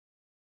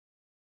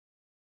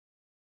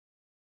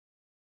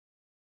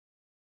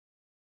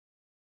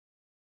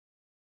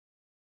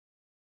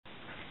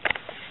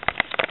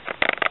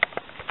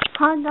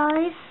Hi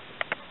guys,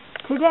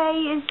 today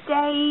is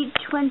day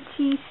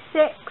 26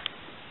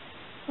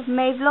 of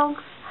May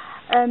vlogs.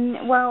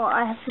 Well,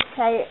 I have to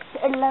say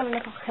it's 11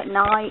 o'clock at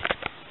night.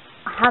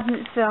 I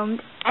haven't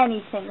filmed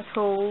anything at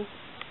all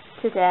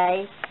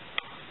today.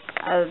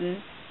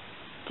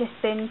 Just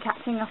been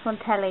catching up on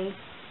telly,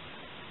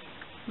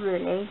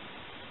 really.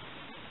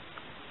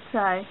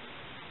 So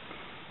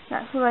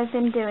that's what I've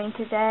been doing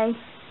today.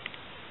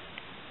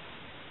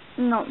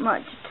 Not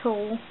much at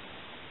all.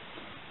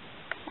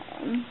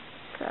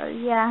 So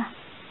yeah,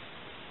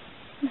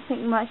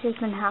 nothing much has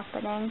been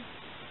happening.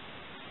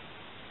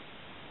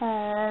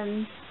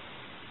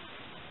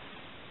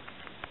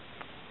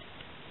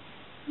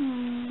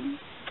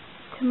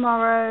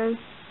 Tomorrow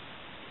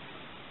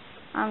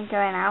I'm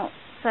going out,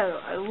 so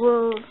I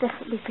will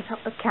definitely pick up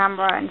the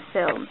camera and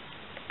film.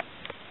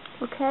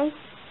 Okay?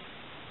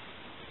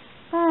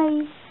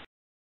 Bye.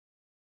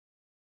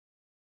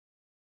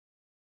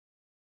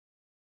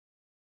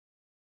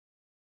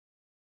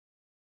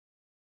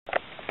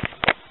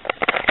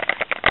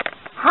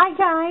 Hi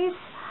guys,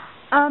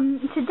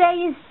 today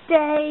is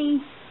day,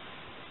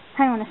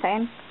 hang on a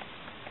second,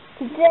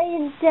 today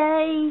is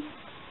day,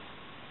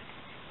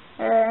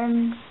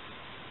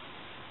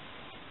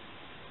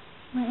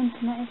 my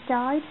internet has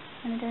died,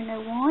 and I don't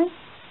know why,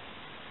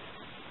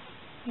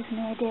 I have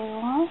no idea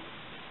why,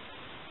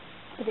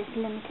 but it's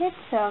limited,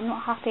 so I'm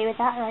not happy with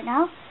that right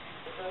now.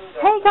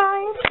 Hey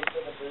guys,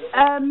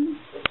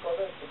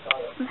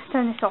 let's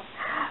turn this off,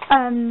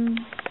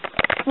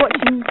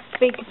 watching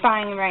Big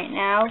Bang right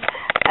now.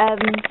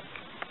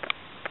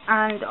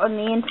 And on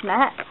the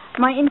internet,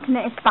 my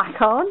internet is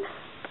back on.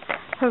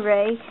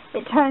 Hooray!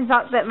 It turns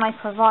out that my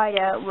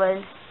provider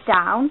was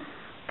down,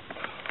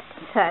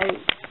 so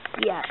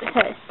yeah, so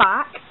it's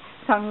back.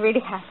 So I'm really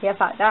happy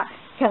about that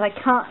because I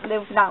can't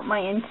live without my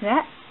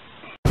internet.